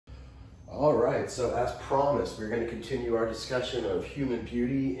All right, so as promised, we're going to continue our discussion of human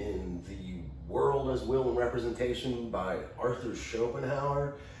beauty in the world as will and representation by Arthur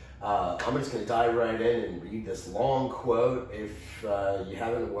Schopenhauer. I'm just going to dive right in and read this long quote. If you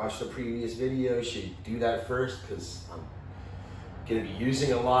haven't watched the previous video, you should do that first because I'm going to be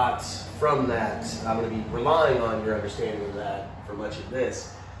using a lot from that. I'm going to be relying on your understanding of that for much of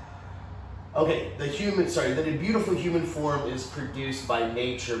this. Okay, the beautiful human form is produced by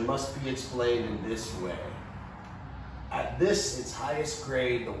nature must be explained in this way. At this, its highest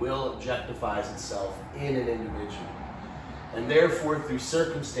grade, the will objectifies itself in an individual. And therefore, through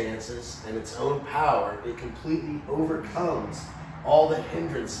circumstances and its own power, it completely overcomes all the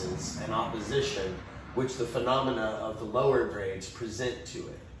hindrances and opposition which the phenomena of the lower grades present to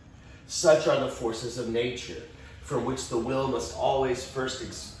it. Such are the forces of nature, from which the will must always first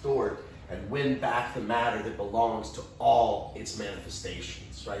extort and win back the matter that belongs to all its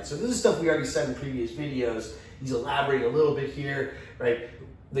manifestations, right? So this is stuff we already said in previous videos. He's elaborating a little bit here, right?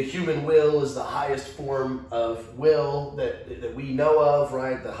 The human will is the highest form of will that we know of,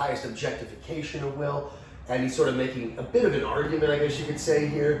 right? The highest objectification of will. And he's sort of making a bit of an argument, I guess you could say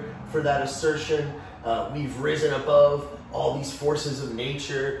here, for that assertion. We've risen above all these forces of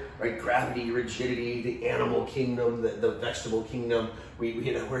nature, right? Gravity, rigidity, the animal kingdom, the vegetable kingdom.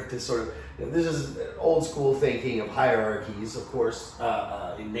 We're at this sort of, this is old school thinking of hierarchies, of course,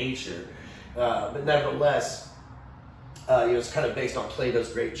 in nature. But nevertheless, it's kind of based on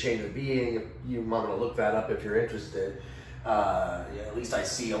Plato's great chain of being. You might want to look that up if you're interested. At least I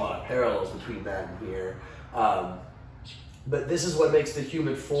see a lot of parallels between that and here. But this is what makes the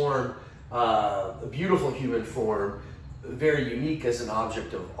human form, the beautiful human form, very unique as an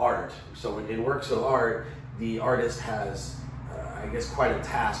object of art. So in works of art, the artist has, I guess, quite a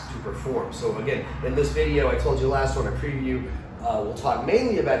task to perform. So again, in this video, I told you last one, a preview, we'll talk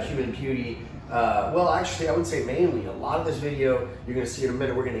mainly about human beauty. Well, actually, I would say mainly. A lot of this video, you're going to see in a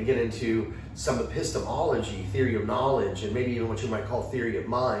minute, we're going to get into some epistemology, theory of knowledge, and maybe even what you might call theory of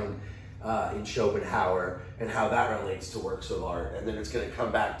mind in Schopenhauer, and how that relates to works of art. And then it's going to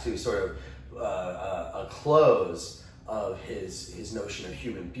come back to sort of a close of his notion of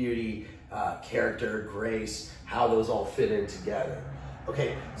human beauty, character, grace, how those all fit in together.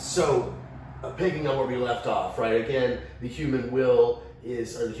 Okay, so picking up where we left off, right? Again, the human will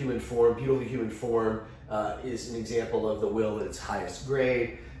is, or the human form, beautiful human form, is an example of the will at its highest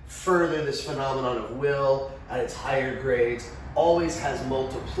grade. Further, this phenomenon of will at its higher grades always has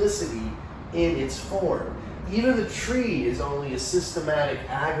multiplicity in its form. Even the tree is only a systematic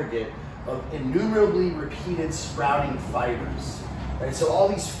aggregate of innumerably repeated sprouting fibers. And so all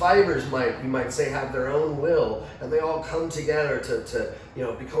these fibers you might say have their own will, and they all come together to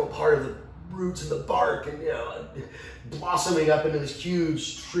become a part of the roots of the bark, and blossoming up into this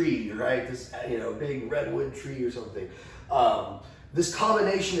huge tree, right? This big redwood tree or something. This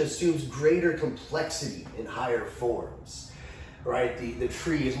combination assumes greater complexity in higher forms, right? The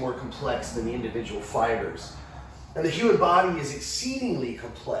tree is more complex than the individual fibers. And the human body is exceedingly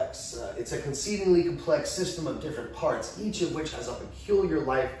complex. It's a exceedingly complex system of different parts, each of which has a peculiar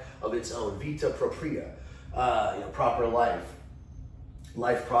life of its own, vita propria, proper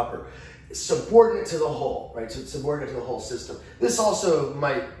life proper. It's subordinate to the whole, right? So it's subordinate to the whole system. This also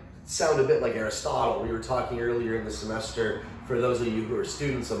might sound a bit like Aristotle. We were talking earlier in the semester, for those of you who are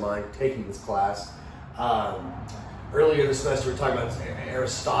students of mine taking this class, earlier in the semester we were talking about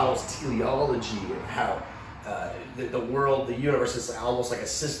Aristotle's teleology and how the world, the universe is almost like a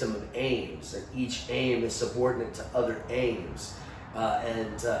system of aims, and each aim is subordinate to other aims.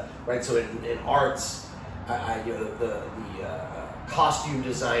 Right, so in arts, the costume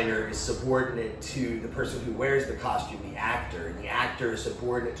designer is subordinate to the person who wears the costume, the actor, and the actor is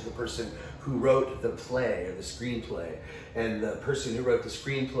subordinate to the person who wrote the play or the screenplay, and the person who wrote the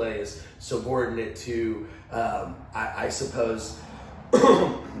screenplay is subordinate to, I suppose,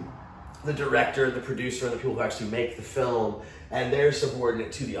 the director, the producer, and the people who actually make the film, and they're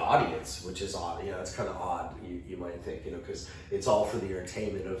subordinate to the audience, which is odd. It's kind of odd, you might think, because it's all for the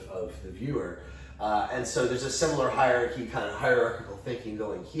entertainment of the viewer. And so there's a similar hierarchy, kind of hierarchical thinking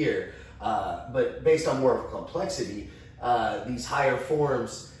going here, but based on more complexity, these higher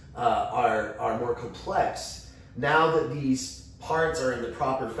forms are more complex. Now that these parts are in the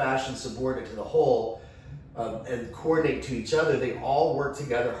proper fashion subordinate to the whole, and coordinate to each other, they all work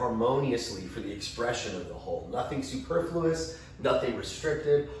together harmoniously for the expression of the whole. Nothing superfluous, nothing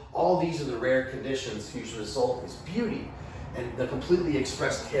restricted. All these are the rare conditions whose result is beauty and the completely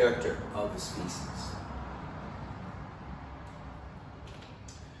expressed character of the species.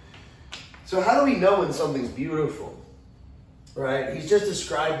 So how do we know when something's beautiful? right? He's just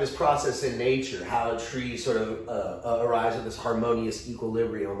described this process in nature, how a tree sort of arrives at this harmonious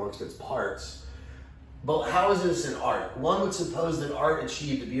equilibrium amongst its parts. But how is this in art? One would suppose that art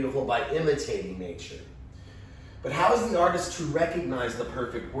achieved the beautiful by imitating nature. But how is the artist to recognize the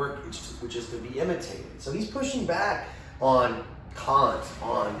perfect work which is to be imitated? So he's pushing back on Kant,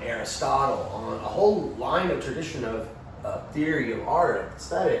 on Aristotle, on a whole line of tradition of theory of art, of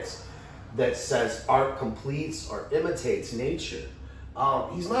aesthetics, that says art completes or imitates nature.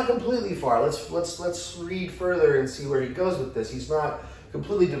 He's not completely far. Let's read further and see where he goes with this. He's not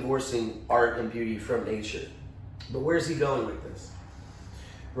completely divorcing art and beauty from nature. But where's he going with this?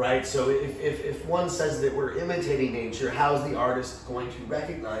 Right? So if one says that we're imitating nature, how is the artist going to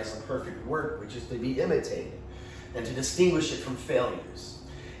recognize a perfect work which is to be imitated and to distinguish it from failures?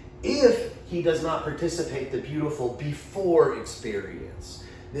 If he does not participate the beautiful before experience,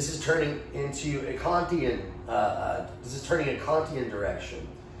 this is turning into a Kantian. This is turning a Kantian direction.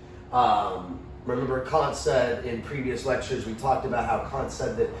 Remember, Kant said in previous lectures, we talked about how Kant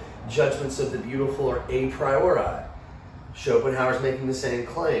said that judgments of the beautiful are a priori. Schopenhauer's making the same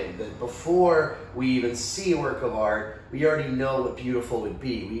claim, that before we even see a work of art, we already know what beautiful would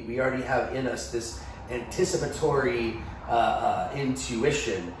be. We already have in us this anticipatory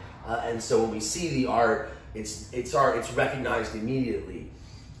intuition, and so when we see the art, it's recognized immediately.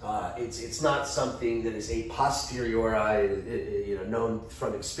 It's not something that is a posteriori, known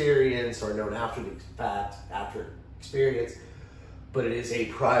from experience or known after the fact, after experience, but it is a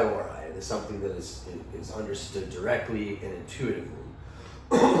priori. It is something that is understood directly and intuitively,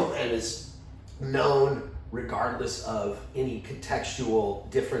 and is known regardless of any contextual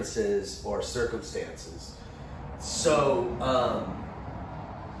differences or circumstances. So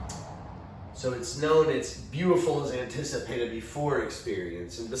it's known, it's beautiful as anticipated before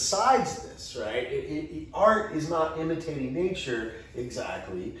experience. And besides this, right, art is not imitating nature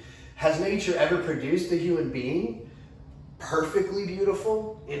exactly. Has nature ever produced a human being perfectly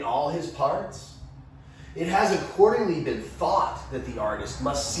beautiful in all his parts? It has accordingly been thought that the artist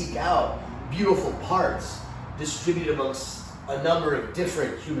must seek out beautiful parts distributed amongst a number of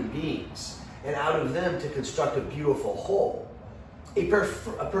different human beings, and out of them to construct a beautiful whole. A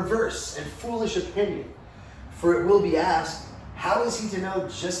perverse and foolish opinion, for it will be asked, how is he to know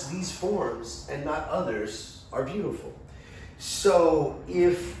just these forms and not others are beautiful? So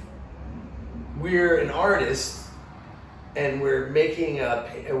if we're an artist and we're making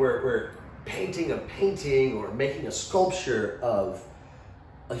we're painting a painting or making a sculpture of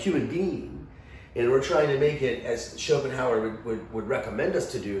a human being, and we're trying to make it, as Schopenhauer would recommend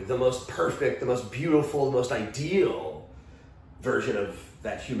us to do, the most perfect, the most beautiful, the most ideal version of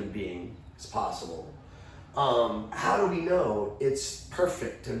that human being as possible. How do we know it's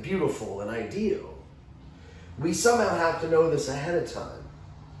perfect and beautiful and ideal? We somehow have to know this ahead of time.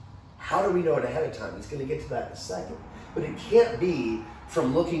 How do we know it ahead of time? He's going to get to that in a second. But it can't be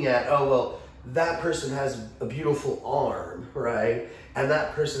from looking at, oh, well, that person has a beautiful arm, right? And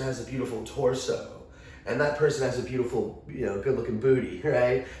that person has a beautiful torso. And that person has a beautiful, good-looking booty,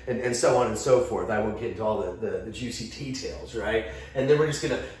 right? And so on and so forth. I won't get into all the juicy details, right? And then we're just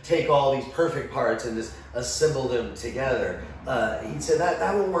going to take all these perfect parts and just assemble them together. He said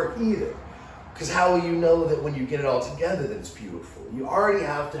that won't work either. Because how will you know that when you get it all together that it's beautiful? You already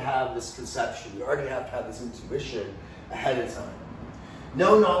have to have this conception. You already have to have this intuition ahead of time.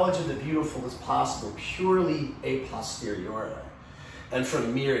 No knowledge of the beautiful is possible purely a posteriori and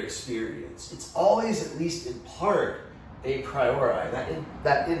from mere experience. It's always, at least in part, a priori.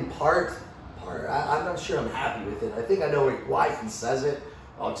 That in part, I'm not sure I'm happy with it. I think I know why he says it.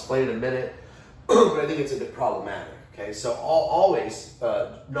 I'll explain in a minute. But I think it's a bit problematic. Okay, so always,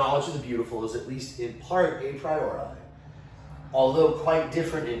 knowledge of the beautiful is at least in part a priori, although quite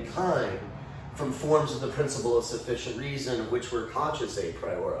different in kind from forms of the principle of sufficient reason of which we're conscious a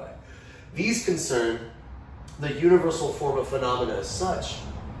priori. These concern the universal form of phenomena as such,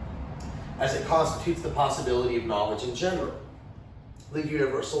 as it constitutes the possibility of knowledge in general, the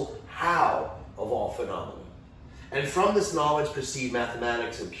universal how of all phenomena. And from this knowledge proceed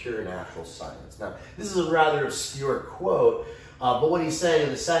mathematics and pure natural science. Now, this is a rather obscure quote, but what he's saying in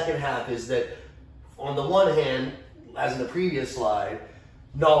the second half is that, on the one hand, as in the previous slide,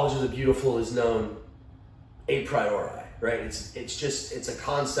 knowledge of the beautiful is known a priori. Right? It's a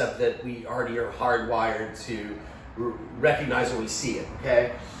concept that we already are hardwired to recognize when we see it,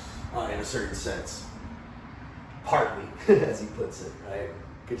 okay? In a certain sense. Partly, as he puts it, right?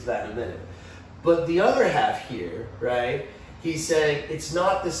 Get to that in a minute. But the other half here, right? He's saying it's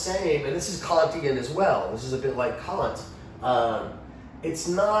not the same, and this is Kantian as well. This is a bit like Kant. It's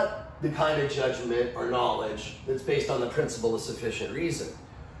not the kind of judgment or knowledge that's based on the principle of sufficient reason.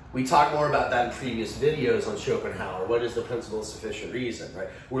 We talked more about that in previous videos on Schopenhauer. What is the principle of sufficient reason, right?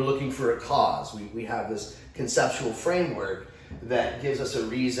 We're looking for a cause. We have this conceptual framework that gives us a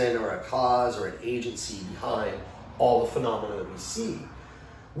reason or a cause or an agency behind all the phenomena that we see.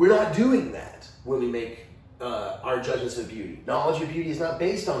 We're not doing that when we make our judgments of beauty. Knowledge of beauty is not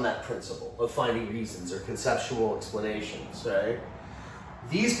based on that principle of finding reasons or conceptual explanations, right?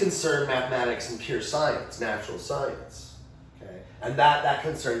 These concern mathematics and pure science, natural science, okay? And that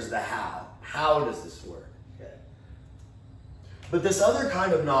concerns the how. How does this work, okay? But this other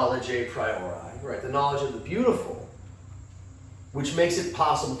kind of knowledge a priori, right, the knowledge of the beautiful, which makes it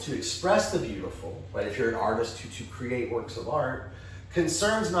possible to express the beautiful, right, if you're an artist to create works of art,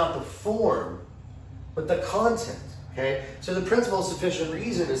 concerns not the form, but the content, okay? So the principle of sufficient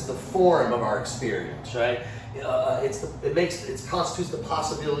reason is the form of our experience, right? It constitutes the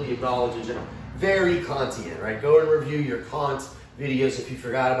possibility of knowledge in general. Very Kantian, right? Go and review your Kant videos if you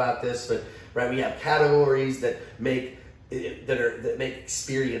forgot about this, but right, we have categories that make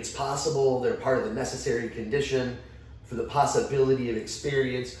experience possible. They're part of the necessary condition for the possibility of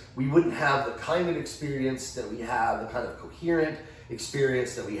experience. We wouldn't have the kind of experience that we have, the kind of coherent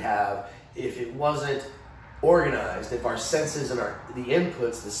experience that we have, if it wasn't organized, if our senses and the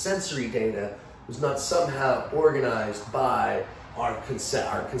inputs, the sensory data, was not somehow organized by our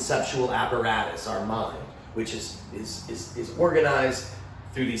conceptual apparatus, our mind, which is organized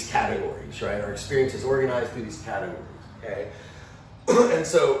through these categories, right? Our experience is organized through these categories, okay? And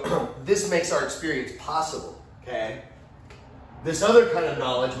so this makes our experience possible, okay? This other kind of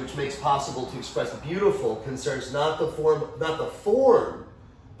knowledge, which makes possible to express the beautiful, concerns not the form,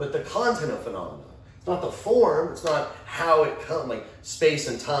 but the content of phenomena. It's not the form, it's not how it comes, like space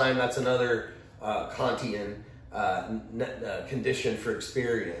and time, that's another Kantian condition for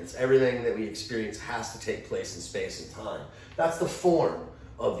experience. Everything that we experience has to take place in space and time. That's the form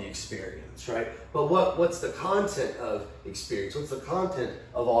of the experience, right? But what's the content of experience? What's the content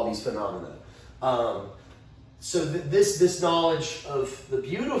of all these phenomena? So this knowledge of the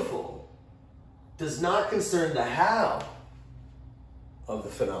beautiful does not concern the how of the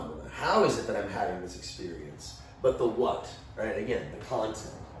phenomena. How is it that I'm having this experience? But the what, right? Again, the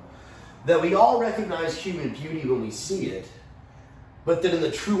content. That we all recognize human beauty when we see it, but that in the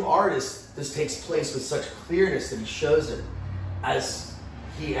true artist, this takes place with such clearness that he shows it as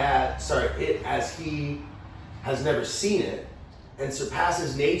he has never seen it and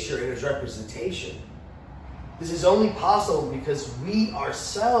surpasses nature in his representation. This is only possible because we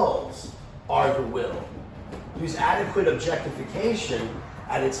ourselves are the will, whose adequate objectification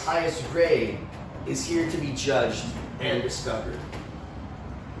at its highest grade is here to be judged and discovered.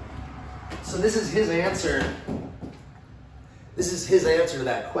 So this is his answer. This is his answer to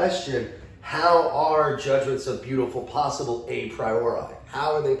that question. How are judgments of beautiful possible a priori?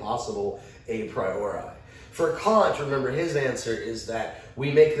 How are they possible a priori? For Kant, remember, his answer is that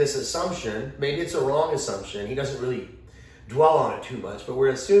we make this assumption. Maybe it's a wrong assumption. He doesn't really dwell on it too much, but we're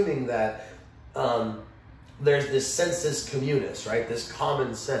assuming that there's this sensus communis, right? This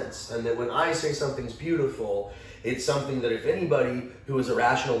common sense. And that when I say something's beautiful, it's something that if anybody who is a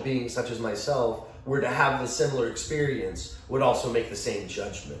rational being such as myself were to have the similar experience, would also make the same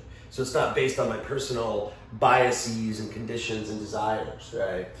judgment. So it's not based on my personal biases and conditions and desires,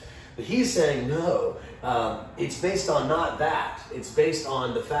 right? But he's saying, no, it's based on not that. It's based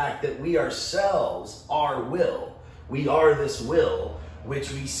on the fact that we ourselves are will. We are this will,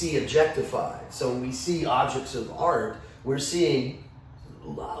 which we see objectified. So when we see objects of art, we're seeing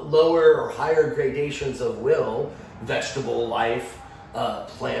lower or higher gradations of will, vegetable life,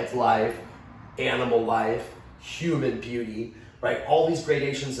 plant life, animal life, human beauty, right? All these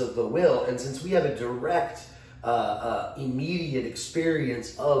gradations of the will. And since we have a direct, immediate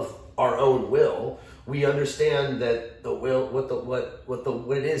experience of our own will, we understand that the will,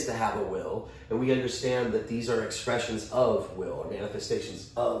 what it is to have a will, and we understand that these are expressions of will, or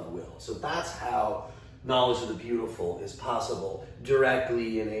manifestations of will. So that's how knowledge of the beautiful is possible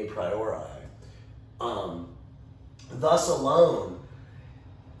directly and a priori. Thus alone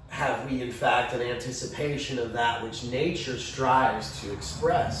have we, in fact, an anticipation of that which nature strives to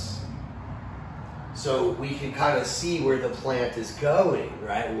express. So we can kind of see where the plant is going,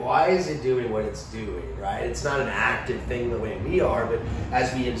 right? Why is it doing what it's doing, right? It's not an active thing the way we are, but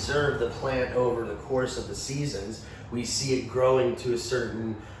as we observe the plant over the course of the seasons, we see it growing to a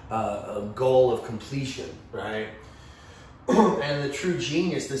certain goal of completion, right? And the true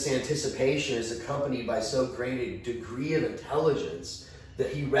genius, this anticipation, is accompanied by so great a degree of intelligence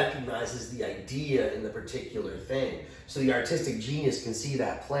that he recognizes the idea in the particular thing. So the artistic genius can see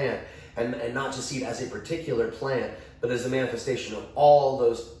that plant and not just see it as a particular plant, but as a manifestation of all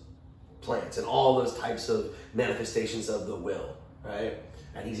those plants and all those types of manifestations of the will, right?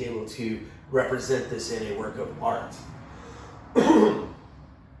 And he's able to represent this in a work of art.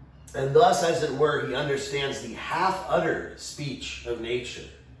 And thus, as it were, he understands the half-uttered speech of nature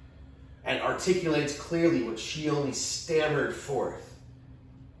and articulates clearly what she only stammered forth.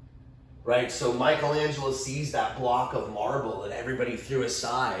 Right? So Michelangelo sees that block of marble that everybody threw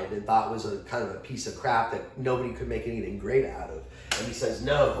aside and thought was a kind of a piece of crap that nobody could make anything great out of. And he says,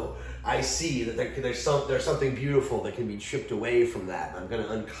 no, I see that there's something beautiful that can be chipped away from that. I'm going to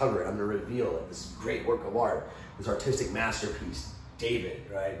uncover it. I'm going to reveal it. This great work of art, this artistic masterpiece, David,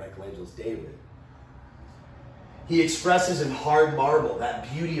 right? Michelangelo's David. He expresses in hard marble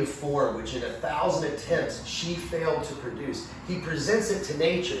that beauty of form which in 1,000 attempts she failed to produce. He presents it to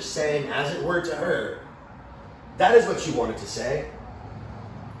nature, saying, as it were to her, that is what you wanted to say.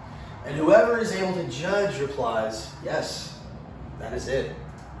 And whoever is able to judge replies, yes, that is it.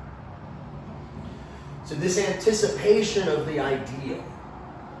 So this anticipation of the ideal,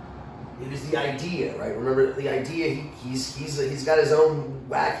 it is the idea, right? Remember the idea, he's got his own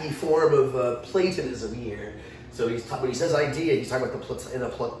wacky form of Platonism here. So when he says idea, he's talking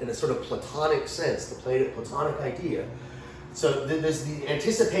about in a sort of Platonic sense, the Platonic idea. So there's the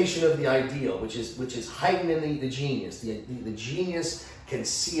anticipation of the ideal, which is heightened in the genius. The genius can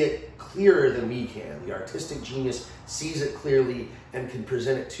see it clearer than we can. The artistic genius sees it clearly and can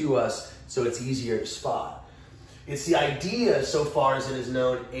present it to us, so it's easier to spot. It's the idea, so far as it is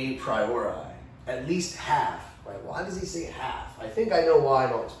known, a priori, at least half. Right? Why does he say half? I think I know why,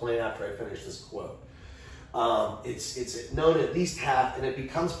 and I'll explain after I finish this quote. It's known at least half, and it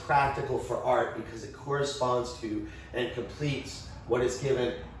becomes practical for art because it corresponds to and completes what is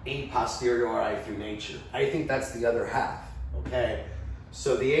given a posteriori through nature. I think that's the other half, okay?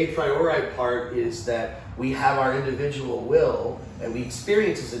 So the a priori part is that we have our individual will, and we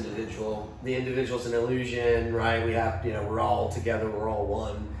experience as individual. The individual's an illusion, right? We have, we're all together, we're all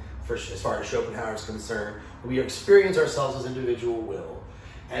one, as far as Schopenhauer is concerned. We experience ourselves as individual will.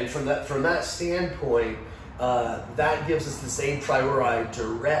 And from that standpoint, that gives us this a priori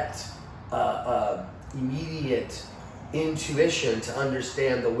direct, immediate intuition to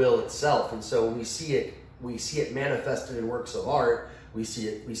understand the will itself. And so when we see it manifested in works of art, we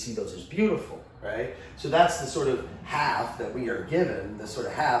see those as beautiful, right? So that's the sort of half that we are given, the sort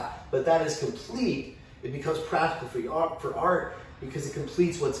of half, but that is complete. It becomes practical for art because it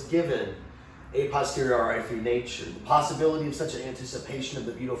completes what's given a posteriori through nature. The possibility of such an anticipation of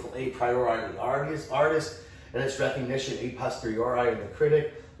the beautiful a priori in the artist and its recognition a posteriori in the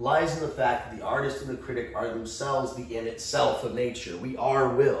critic lies in the fact that the artist and the critic are themselves the in itself of nature. We are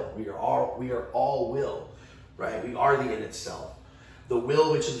will. We are all will, right? We are the in itself. The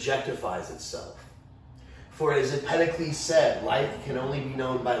will which objectifies itself. For as Empedocles said, life can only be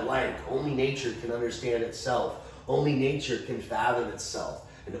known by like. Only nature can understand itself. Only nature can fathom itself.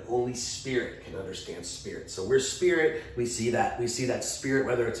 And only spirit can understand spirit. So we're spirit. We see that spirit,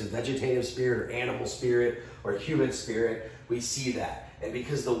 whether it's a vegetative spirit or animal spirit or human spirit, we see that. And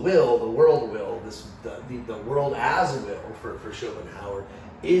because the will, the world will, the world as a will for Schopenhauer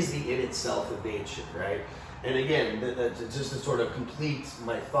is the in itself of nature, right? And again, just to sort of complete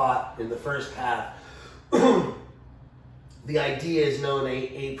my thought in the first half, the idea is known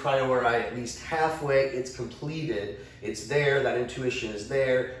a priori at least halfway. It's completed. It's there. That intuition is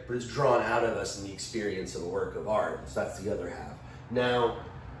there, but it's drawn out of us in the experience of a work of art. So that's the other half. Now,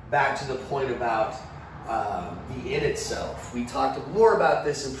 back to the point about the in itself. We talked more about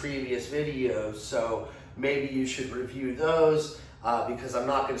this in previous videos, so maybe you should review those because I'm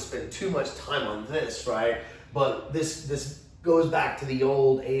not going to spend too much time on this, right? But this goes back to the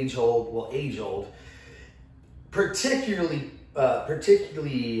age-old, particularly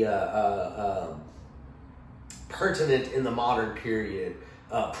pertinent in the modern period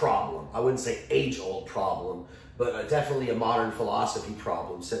problem. I wouldn't say age-old problem, but definitely a modern philosophy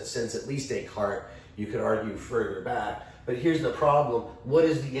problem, since at least Descartes, you could argue further back. But here's the problem. What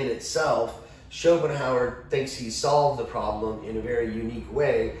is the in itself? Schopenhauer thinks he solved the problem in a very unique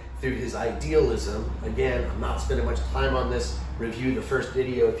way through his idealism. Again, I'm not spending much time on this. Review the first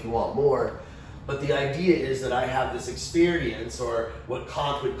video if you want more. But the idea is that I have this experience, or what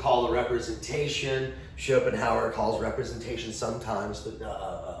Kant would call a representation. Schopenhauer calls representation sometimes, but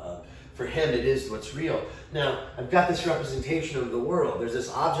for him it is what's real. Now, I've got this representation of the world. There's this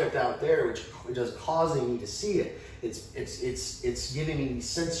object out there which is causing me to see it. It's giving me these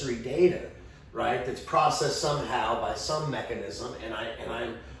sensory data, right? That's processed somehow by some mechanism, and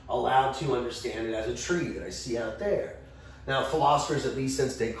I'm allowed to understand it as a tree that I see out there. Now, philosophers, at least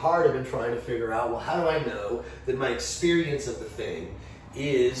since Descartes, have been trying to figure out, well, how do I know that my experience of the thing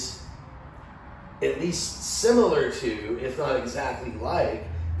is at least similar to, if not exactly like,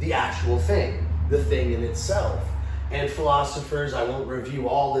 the actual thing, the thing in itself? And philosophers, I won't review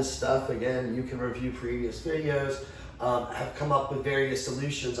all this stuff, again, you can review previous videos, have come up with various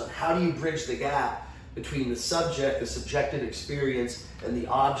solutions on how do you bridge the gap between the subject, the subjective experience, and the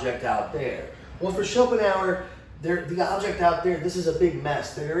object out there. Well, for Schopenhauer, the object out there, this is a big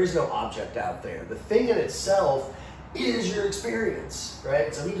mess. There is no object out there. The thing in itself is your experience,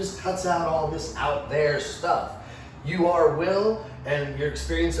 right? So he just cuts out all this out there stuff. You are will, and your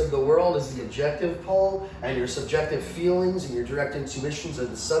experience of the world is the objective pole, and your subjective feelings and your direct intuitions are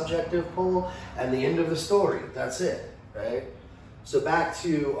the subjective pole, and the end of the story. That's it, right? So back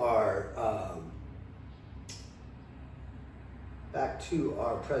to our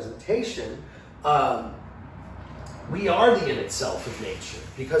presentation. We are the in itself of nature.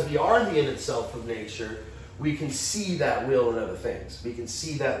 Because we are the in itself of nature, we can see that will in other things. We can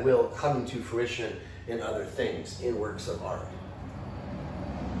see that will coming to fruition in other things, in works of art.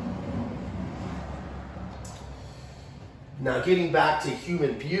 Now, getting back to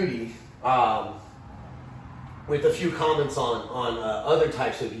human beauty, with a few comments on other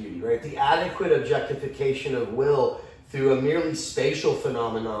types of beauty, right? The adequate objectification of will through a merely spatial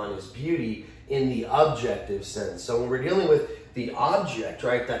phenomenon is beauty in the objective sense. So when we're dealing with the object,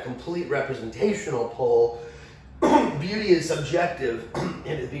 right, that complete representational pole, beauty is subjective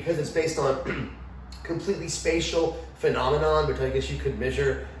and because it's based on completely spatial phenomenon, which I guess you could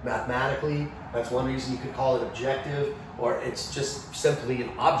measure mathematically. That's one reason you could call it objective, or it's just simply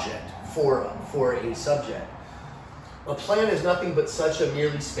an object for a subject. A plant is nothing but such a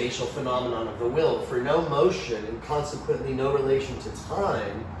merely spatial phenomenon of the will, for no motion and consequently no relation to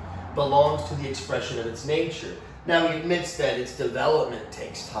time belongs to the expression of its nature. Now he admits that its development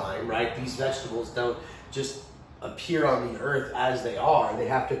takes time, right? These vegetables don't just appear on the earth as they are. They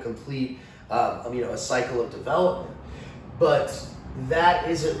have to complete a cycle of development. But that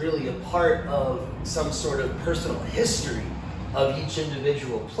isn't really a part of some sort of personal history of each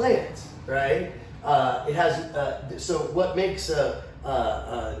individual plant, right? It has so what makes this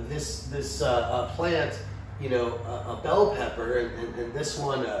plant, a bell pepper, and this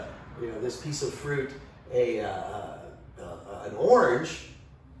one, this piece of fruit, an orange,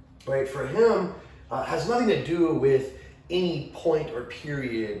 right? For him, has nothing to do with any point or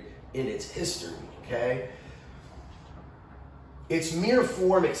period in its history. Okay. Its mere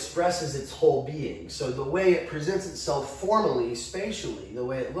form expresses its whole being. So the way it presents itself formally, spatially, the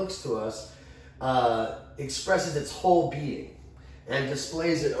way it looks to us, expresses its whole being and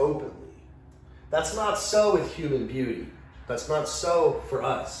displays it openly. That's not so with human beauty. That's not so for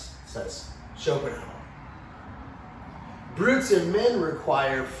us, says Schopenhauer. Brutes and men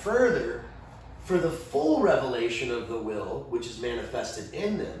require further, for the full revelation of the will, which is manifested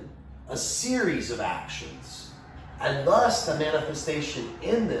in them, a series of actions. And thus the manifestation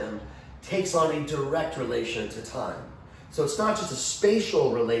in them takes on a direct relation to time. So it's not just a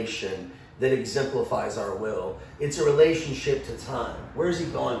spatial relation that exemplifies our will. It's a relationship to time. Where is he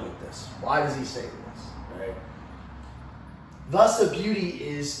going with this? Why does he say this? Right? Thus a beauty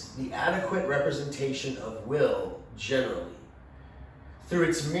is the adequate representation of will generally, through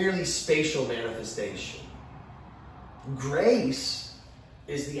its merely spatial manifestation. Grace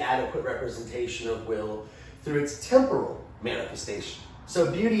is the adequate representation of will through its temporal manifestation.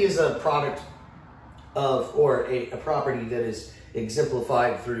 So beauty is a product of, or a property that is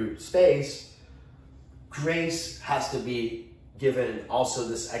exemplified through space. Grace has to be given also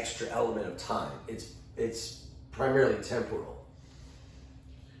this extra element of time. It's primarily temporal.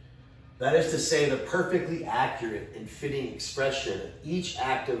 That is to say, the perfectly accurate and fitting expression of each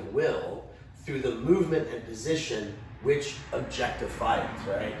act of will through the movement and position which objectify it,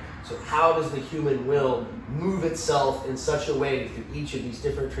 right? So how does the human will move itself in such a way through each of these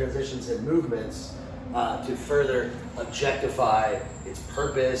different transitions and movements to further objectify its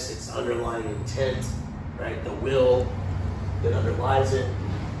purpose, its underlying intent, right? The will that underlies it.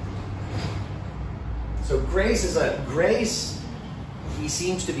 So grace, he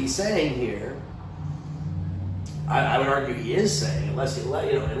seems to be saying here, I would argue he is saying,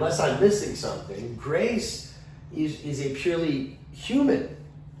 unless I'm missing something, grace is a purely human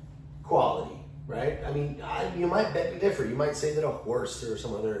quality, right? I mean, you might bet me differ. You might say that a horse or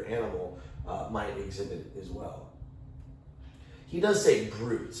some other animal might exhibit it as well. He does say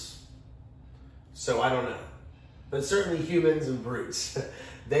brutes, so I don't know. But certainly humans and brutes,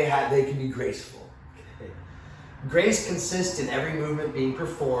 they can be graceful. Okay. Grace consists in every movement being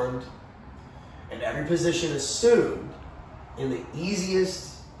performed and every position assumed in the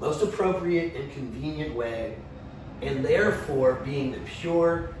easiest, most appropriate and convenient way, and therefore being the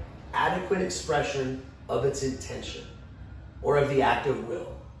pure, adequate expression of its intention or of the act of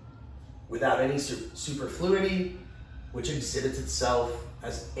will, without any superfluity, which exhibits itself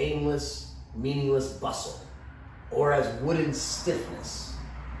as aimless, meaningless bustle, or as wooden stiffness.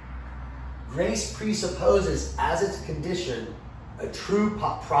 Grace presupposes as its condition a true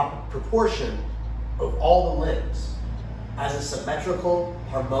proportion of all the limbs, as a symmetrical,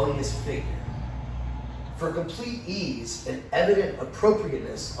 harmonious figure. For complete ease and evident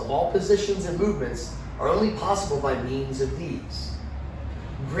appropriateness of all positions and movements are only possible by means of these.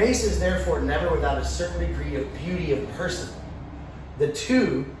 Grace is therefore never without a certain degree of beauty of person. The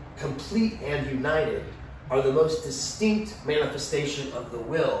two, complete and united, are the most distinct manifestation of the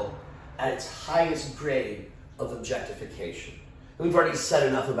will at its highest grade of objectification. And we've already said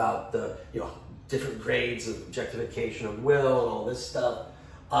enough about the different grades of objectification of will and all this stuff.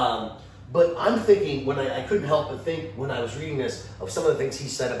 But I'm thinking, when I couldn't help but think when I was reading this of some of the things he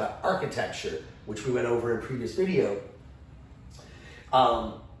said about architecture, which we went over in previous video.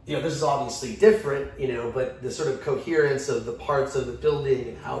 This is obviously different, but the sort of coherence of the parts of the building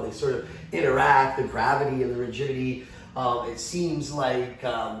and how they sort of interact, the gravity and the rigidity, it seems like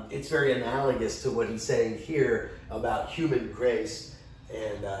it's very analogous to what he's saying here about human grace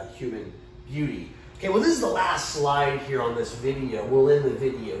and human beauty. Okay, well, this is the last slide here on this video. We'll end the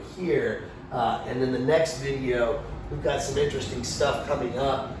video here, and in the next video, we've got some interesting stuff coming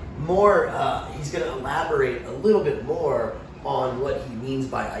up. He's going to elaborate a little bit more on what he means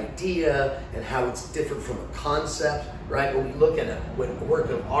by idea and how it's different from a concept, right? When we look at a work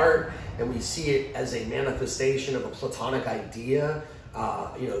of art and we see it as a manifestation of a Platonic idea,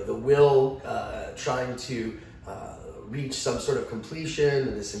 the will trying to reach some sort of completion,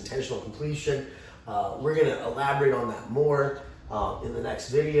 and this intentional completion. We're going to elaborate on that more in the next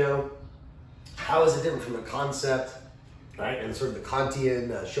video. How is it different from a concept, right? And sort of the Kantian,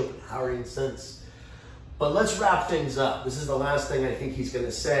 Schopenhauerian sense. But let's wrap things up. This is the last thing I think he's going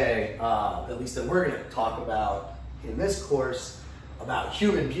to say, at least that we're going to talk about in this course, about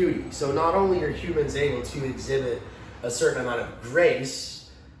human beauty. So not only are humans able to exhibit a certain amount of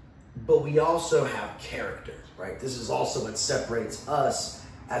grace, but we also have character, right? This is also what separates us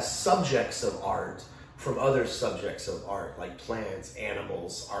as subjects of art from other subjects of art, like plants,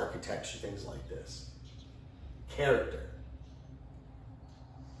 animals, architecture, things like this. Character.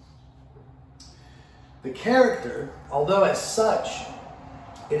 The character, although as such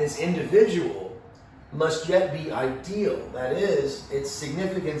it is individual, must yet be ideal. That is, its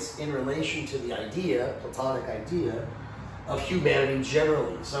significance in relation to the idea, Platonic idea, of humanity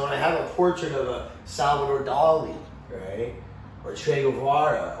generally. So when I have a portrait of a Salvador Dali, right, or Che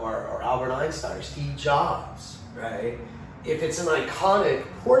Guevara, or Albert Einstein, or Steve Jobs, right, if it's an iconic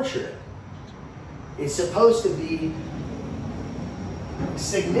portrait, it's supposed to be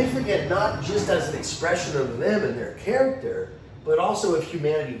significant not just as an expression of them and their character, but also of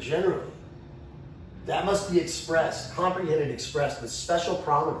humanity generally. That must be expressed, comprehended, expressed with special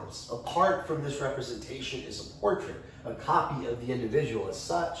prominence. Apart from this representation is a portrait, a copy of the individual as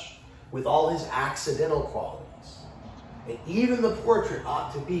such, with all his accidental qualities. And even the portrait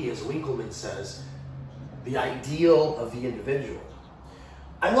ought to be, as Winckelmann says, the ideal of the individual.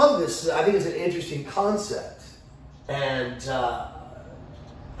 I love this. I think it's an interesting concept. And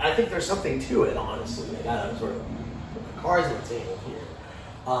I think there's something to it, honestly. I gotta sort of put the cards on the table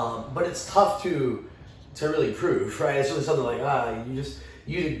here. But it's tough to really prove, right? It's really something like,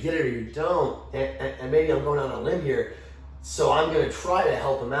 you either get it or you don't. And maybe I'm going on a limb here, so I'm gonna try to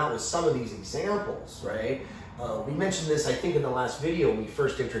help him out with some of these examples, right? We mentioned this, I think, in the last video when we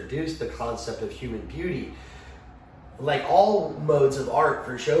first introduced the concept of human beauty. Like all modes of art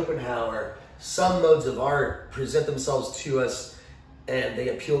for Schopenhauer, some modes of art present themselves to us and they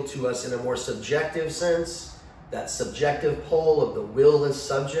appeal to us in a more subjective sense, that subjective pole of the will as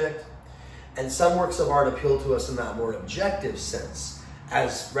subject. And some works of art appeal to us in that more objective sense,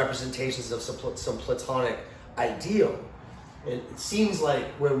 as representations of some Platonic ideal. And it seems like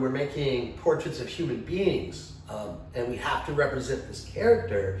when we're making portraits of human beings, and we have to represent this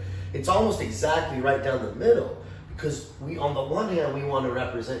character, it's almost exactly right down the middle. Because we, on the one hand, we want to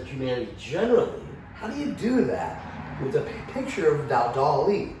represent humanity generally. How do you do that with a picture of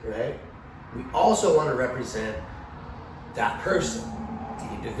Dali, right? We also want to represent that person,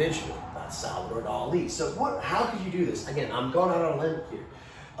 the individual, that Salvador Dali. So how could you do this? Again, I'm going out on a limb here.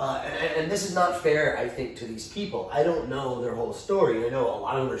 And this is not fair, I think, to these people. I don't know their whole story. I know a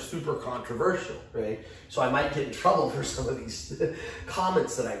lot of them are super controversial, right? So I might get in trouble for some of these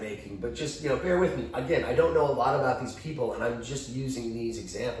comments that I'm making, but just, bear with me. Again, I don't know a lot about these people, and I'm just using these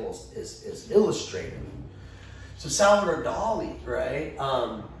examples as illustrative. So Salvador Dali, right?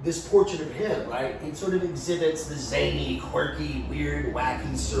 This portrait of him, right? It sort of exhibits the zany, quirky, weird,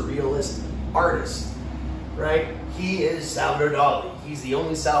 wacky, surrealist artist, right? He is Salvador Dali. He's the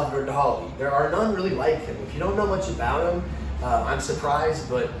only Salvador Dali. There are none really like him. If you don't know much about him, I'm surprised,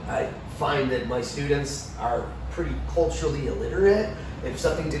 but I find that my students are pretty culturally illiterate. If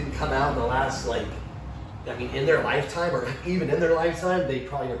something didn't come out in the last, in their lifetime, or even in their lifetime, they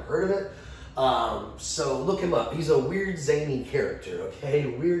probably never heard of it. So look him up. He's a weird, zany character, okay?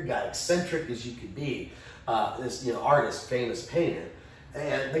 Weird guy, eccentric as you could be. This, artist, famous painter.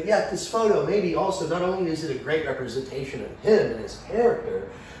 But yet this photo, maybe also, not only is it a great representation of him and his character,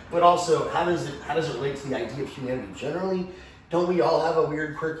 but also how does it relate to the idea of humanity generally? Don't we all have a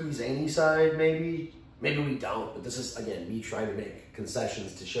weird, quirky, zany side, maybe? Maybe we don't, but this is, again, me trying to make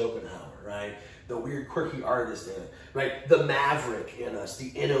concessions to Schopenhauer, right? The weird, quirky artist in it, right? The maverick in us, the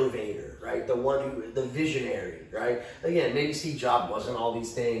innovator, right? The visionary, right? Again, maybe Steve Jobs wasn't all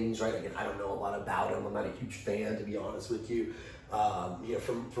these things, right? Again, I don't know a lot about him. I'm not a huge fan, to be honest with you.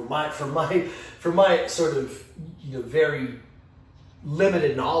 From my sort of, very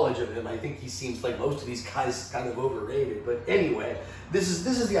limited knowledge of him, I think he seems like most of these guys kind of overrated. But anyway, this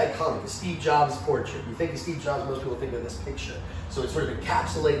is the iconic, the Steve Jobs portrait. You think of Steve Jobs, most people think of this picture. So it sort of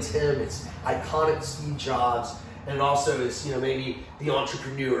encapsulates him. It's iconic Steve Jobs, and it also is, maybe the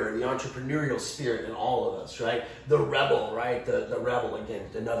entrepreneur, the entrepreneurial spirit in all of us, right? The rebel, right? The rebel, again,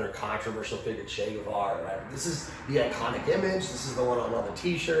 another controversial figure, Che Guevara, right? This is the iconic image. This is the one on all the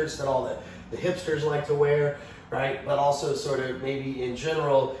t-shirts that all the hipsters like to wear, right? But also sort of maybe in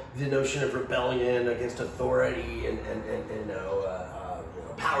general, the notion of rebellion against authority and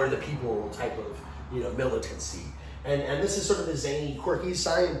power of the people type of, militancy. And this is sort of the zany, quirky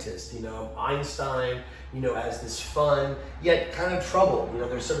scientist, Einstein, as this fun, yet kind of troubled,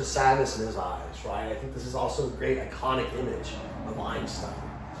 there's sort of sadness in his eyes, right? I think this is also a great iconic image of Einstein.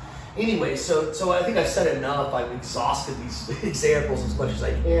 Anyway, so I think I've said enough. I've exhausted these examples as much as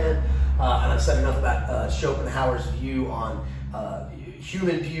I can, and I've said enough about Schopenhauer's view on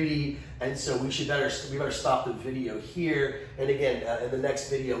human beauty, and so we better stop the video here. And again, in the next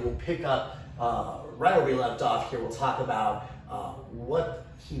video, we'll pick up right where we left off here. We'll talk about what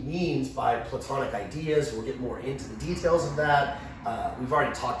he means by Platonic ideas. We'll get more into the details of that. We've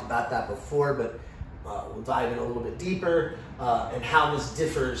already talked about that before, but we'll dive in a little bit deeper, and how this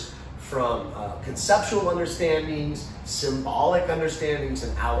differs from conceptual understandings, symbolic understandings,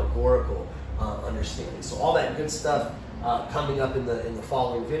 and allegorical understandings. So all that good stuff coming up in the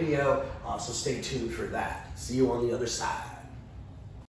following video, so stay tuned for that. See you on the other side.